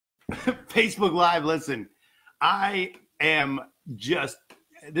Facebook Live, listen, I am just,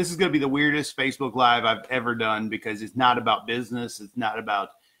 this is going to be the weirdest Facebook Live I've ever done because it's not about business. It's not about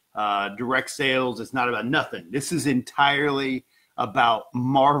direct sales. It's not about nothing. This is entirely about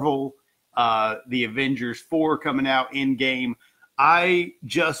Marvel, the Avengers 4 coming out, End Game. I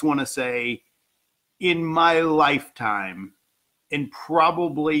just want to say, in my lifetime, and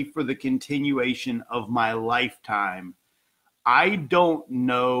probably for the continuation of my lifetime, I don't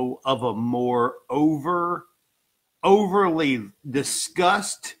know of a more overly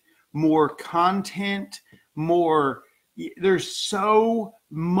discussed, more content, more, there's so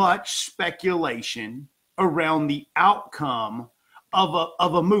much speculation around the outcome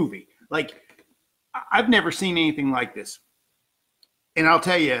of a movie. Like, I've never seen anything like this. And I'll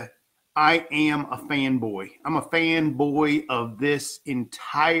tell you, I am a fanboy. I'm a fanboy of this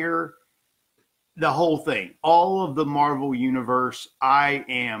entire, the whole thing, all of the Marvel universe. I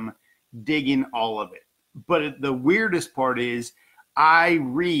am digging all of it. But the weirdest part is I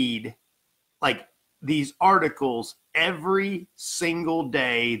read like these articles every single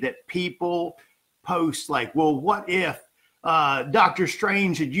day that people post like, well, what if Doctor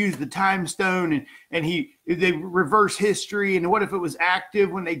Strange had used the time stone and they reverse history, and what if it was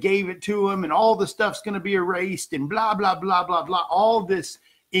active when they gave it to him, and all the stuff's going to be erased, and blah, blah, blah, blah, blah. All this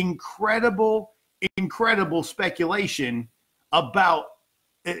incredible speculation about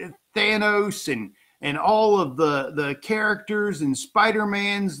Thanos and all of the characters, and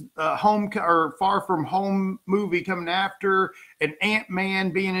Spider-Man's Far From Home movie coming after, and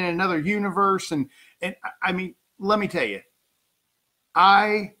Ant-Man being in another universe. And I mean, let me tell you,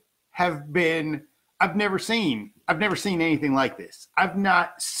 I've never seen anything like this. I've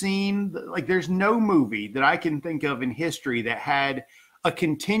not seen, like, there's no movie that I can think of in history that had a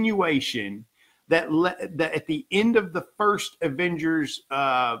continuation that at the end of the first Avengers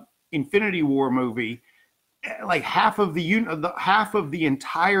Infinity War movie, like half of the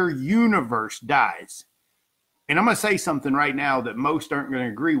entire universe dies. And I'm going to say something right now that most aren't going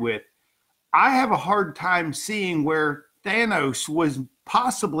to agree with. I have a hard time seeing where Thanos was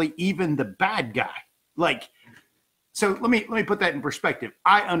possibly even the bad guy. Like, so let me put that in perspective.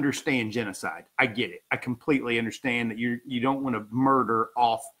 I understand genocide. I get it. I completely understand that you don't want to murder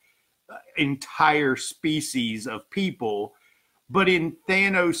off entire species of people. But in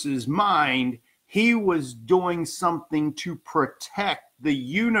Thanos's mind, he was doing something to protect the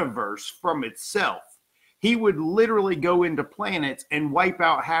universe from itself. He would literally go into planets and wipe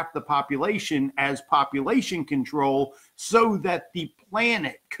out half the population as population control so that the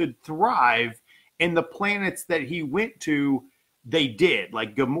planet could thrive. And the planets that he went to, they did.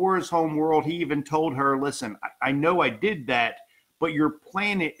 Like Gamora's home world, he even told her, listen, I know I did that, but your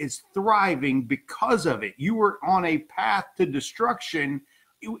planet is thriving because of it. You were on a path to destruction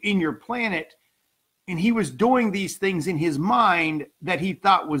in your planet, and he was doing these things in his mind that he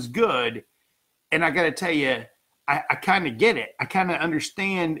thought was good. And I got to tell you, I kind of get it. I kind of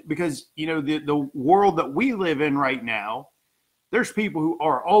understand, because, you know, the world that we live in right now, there's people who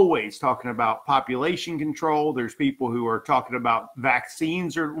are always talking about population control. There's people who are talking about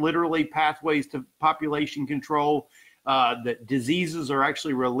vaccines are literally pathways to population control. That diseases are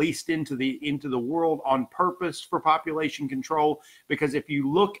actually released into the world on purpose for population control. Because if you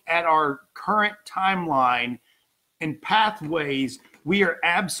look at our current timeline and pathways, we are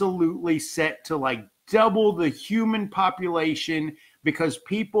absolutely set to like double the human population because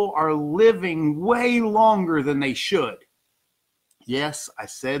people are living way longer than they should. Yes, I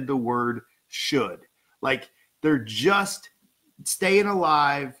said the word should. Like, they're just staying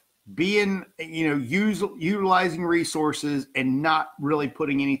alive, being, you know, utilizing resources and not really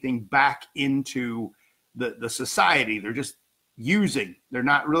putting anything back into the society. They're just using. They're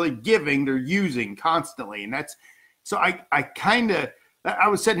not really giving, they're using constantly. And that's, so I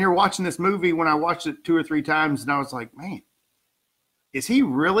was sitting here watching this movie when I watched it 2 or 3 times, and I was like, man, is he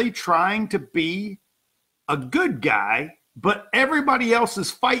really trying to be a good guy, but everybody else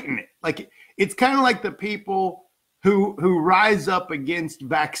is fighting it? Like, it's kind of like the people who rise up against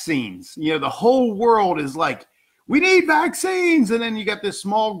vaccines. You know, the whole world is like, we need vaccines. And then you got this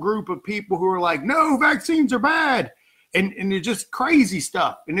small group of people who are like, no, vaccines are bad. And they're just crazy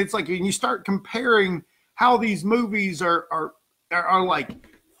stuff. And it's like, when you start comparing how these movies are like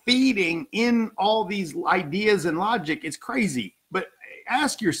feeding in all these ideas and logic, it's crazy. But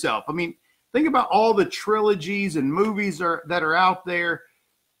ask yourself, I mean, think about all the trilogies and movies that are out there.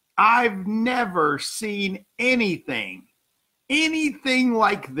 I've never seen anything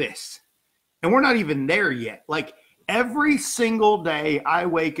like this. And we're not even there yet. Like, Every single day I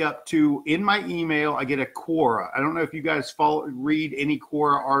wake up to, in my email, I get a Quora. I don't know if you guys read any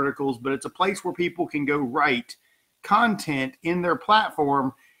Quora articles, but it's a place where people can go write content in their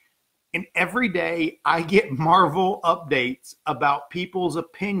platform. And every day I get Marvel updates about people's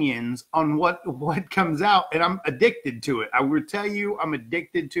opinions on what comes out. And I'm addicted to it. I would tell you I'm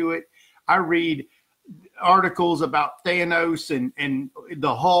addicted to it. I read articles about Thanos and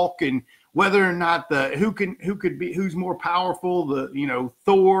the Hulk, and whether or not who's more powerful,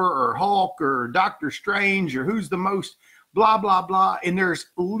 Thor or Hulk or Doctor Strange, or who's the most blah blah blah. And there's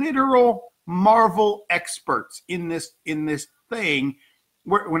literal Marvel experts in this thing.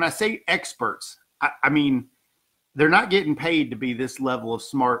 When I say experts, I mean they're not getting paid to be this level of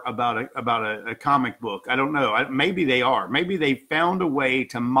smart about a comic book. I don't know. Maybe they are. Maybe they found a way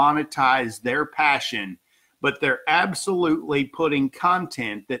to monetize their passion, but they're absolutely putting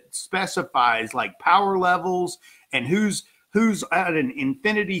content that specifies like power levels and who's at an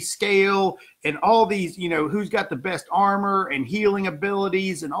infinity scale and all these, who's got the best armor and healing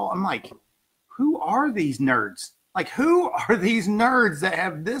abilities and all. I'm like, who are these nerds? Like, who are these nerds that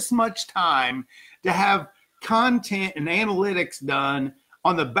have this much time to have content and analytics done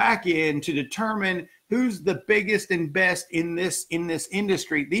on the back end to determine who's the biggest and best in this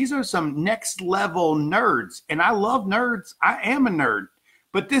industry? These are some next level nerds, and I love nerds. I am a nerd,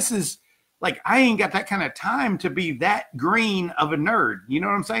 but this is like, I ain't got that kind of time to be that green of a nerd. You know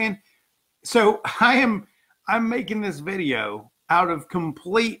what I'm saying? So I'm making this video out of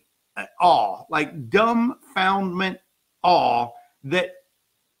complete awe, like dumbfoundment awe, that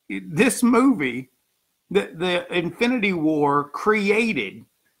this movie, the Infinity War, created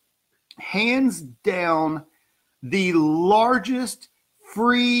hands down the largest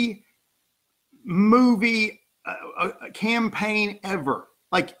free movie campaign ever.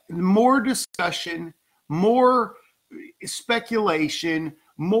 Like, more discussion, more speculation,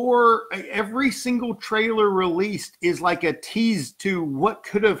 more. Every single trailer released is like a tease to what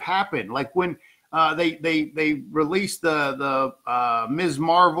could have happened. Like when they released the Ms.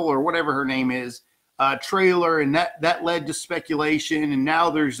 Marvel or whatever her name is trailer, and that led to speculation. And now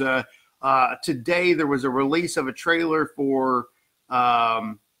there's today there was a release of a trailer for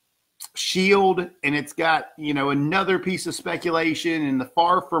Shield, and it's got another piece of speculation. And the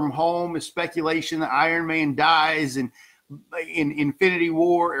Far From Home is speculation that Iron Man dies, and in Infinity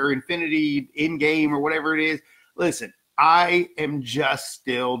War or Infinity End Game or whatever it is. Listen, I am just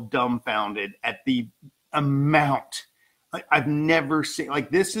still dumbfounded at the amount. I've never seen, like,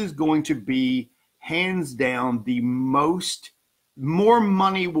 this is going to be hands down the more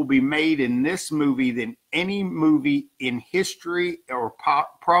money will be made in this movie than any movie in history or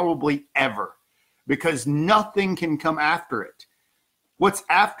probably ever, because nothing can come after it. What's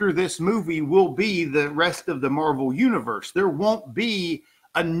after this movie will be the rest of the Marvel universe. There won't be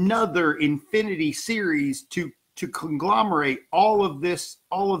another Infinity series to conglomerate all of this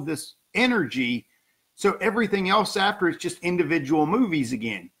energy. So everything else after is just individual movies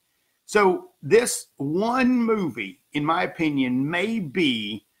again. So this one movie, in my opinion, may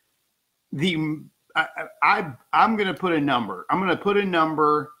be I'm going to put a number. I'm going to put a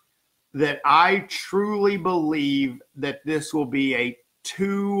number that I truly believe that this will be a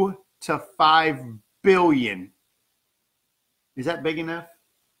 2 to 5 billion. Is that big enough?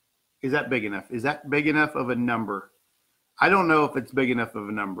 Is that big enough? Is that big enough of a number? I don't know if it's big enough of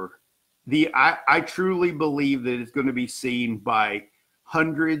a number. I truly believe that it's going to be seen by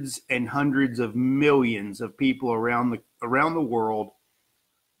hundreds and hundreds of millions of people around the world.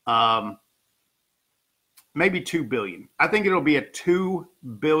 Maybe 2 billion. I think it'll be a $2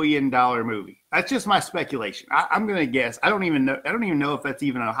 billion movie. That's just my speculation. I'm going to guess. I don't even know if that's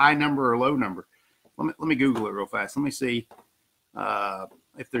even a high number or a low number. Let me Google it real fast. Let me see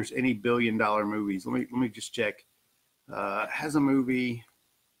if there's any $1 billion movies. Let me just check. Has a movie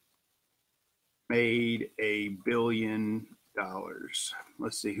made $1 billion?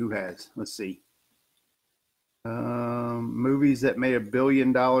 Let's see who has. Let's see. Movies that made $1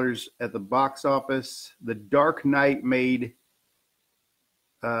 billion at the box office. The Dark Knight made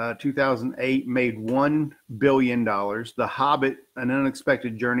 2008 made $1 billion. The Hobbit: An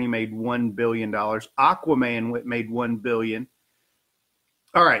Unexpected Journey made $1 billion. Aquaman made $1 billion.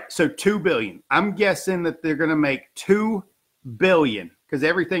 All right, so 2 billion. I'm guessing that they're going to make 2 billion, because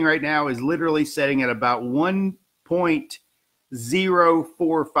everything right now is literally setting at about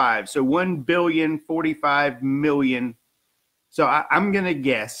 1.045. So 1,045,000,000. So I'm going to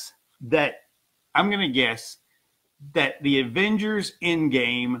guess that the Avengers End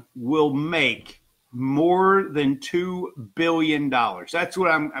Game will make more than $2 billion. That's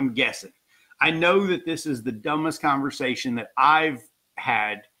what I'm guessing. I know that this is the dumbest conversation that I've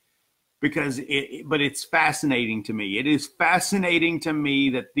had, but it's fascinating to me. It is fascinating to me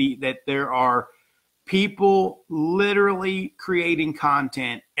that there are people literally creating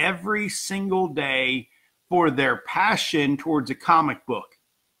content every single day for their passion towards a comic book.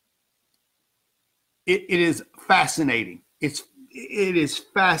 It is fascinating. It is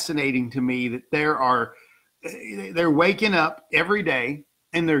fascinating to me that they're waking up every day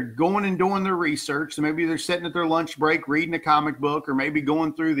and they're going and doing their research. So maybe they're sitting at their lunch break reading a comic book, or maybe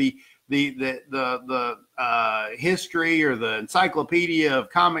going through the history or the encyclopedia of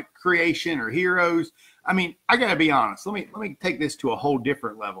comic creation or heroes. I mean, I got to be honest. Let me take this to a whole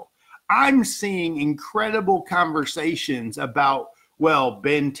different level. I'm seeing incredible conversations about, well,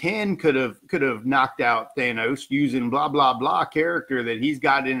 Ben 10 could have knocked out Thanos using blah blah blah character that he's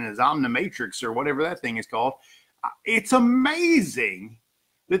got in his Omnimatrix or whatever that thing is called. It's amazing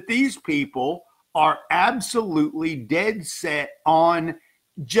that these people are absolutely dead set on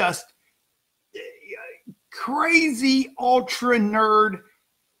just crazy ultra nerd.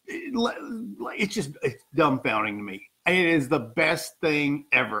 It's dumbfounding to me. It is the best thing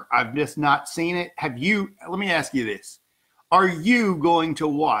ever. I've just not seen it. Have you? Let me ask you this. Are you going to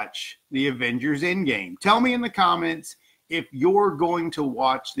watch the Avengers End Game? Tell me in the comments if you're going to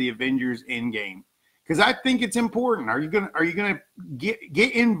watch the Avengers End Game, because I think it's important. Are you gonna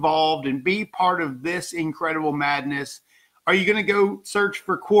get involved and be part of this incredible madness? Are you going to go search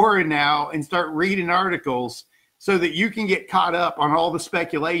for Quora now and start reading articles so that you can get caught up on all the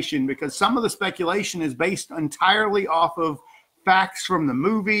speculation? Because some of the speculation is based entirely off of facts from the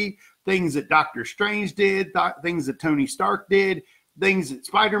movie, things that Doctor Strange did, things that Tony Stark did, things that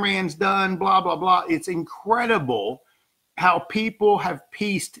Spider-Man's done, blah, blah, blah. It's incredible how people have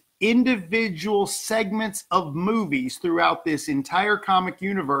pieced individual segments of movies throughout this entire comic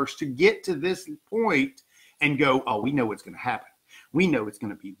universe to get to this point and go, oh, we know what's going to happen. We know it's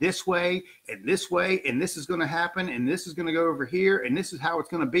going to be this way, and this is going to happen, and this is going to go over here, and this is how it's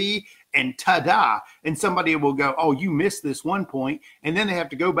going to be, and ta-da. And somebody will go, oh, you missed this one point, and then they have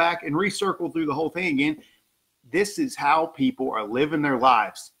to go back and recircle through the whole thing again. This is how people are living their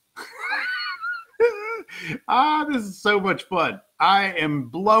lives. This is so much fun. I am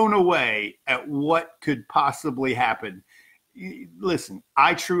blown away at what could possibly happen. Listen,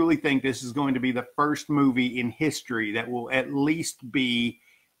 I truly think this is going to be the first movie in history that will at least be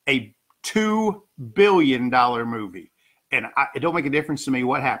a $2 billion movie. And it don't make a difference to me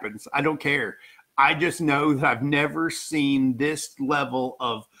what happens. I don't care. I just know that I've never seen this level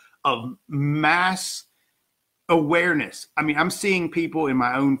of mass awareness. I mean, I'm seeing people in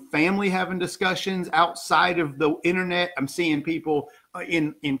my own family having discussions outside of the internet. I'm seeing people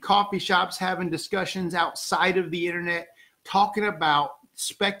in coffee shops having discussions outside of the internet, talking about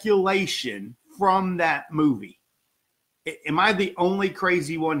speculation from that movie. Am I the only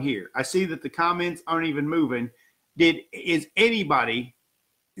crazy one here? I see that the comments aren't even moving. Is anybody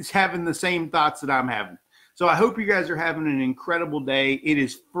having the same thoughts that I'm having? So I hope you guys are having an incredible day. It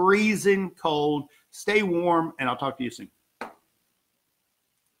is freezing cold. Stay warm, and I'll talk to you soon.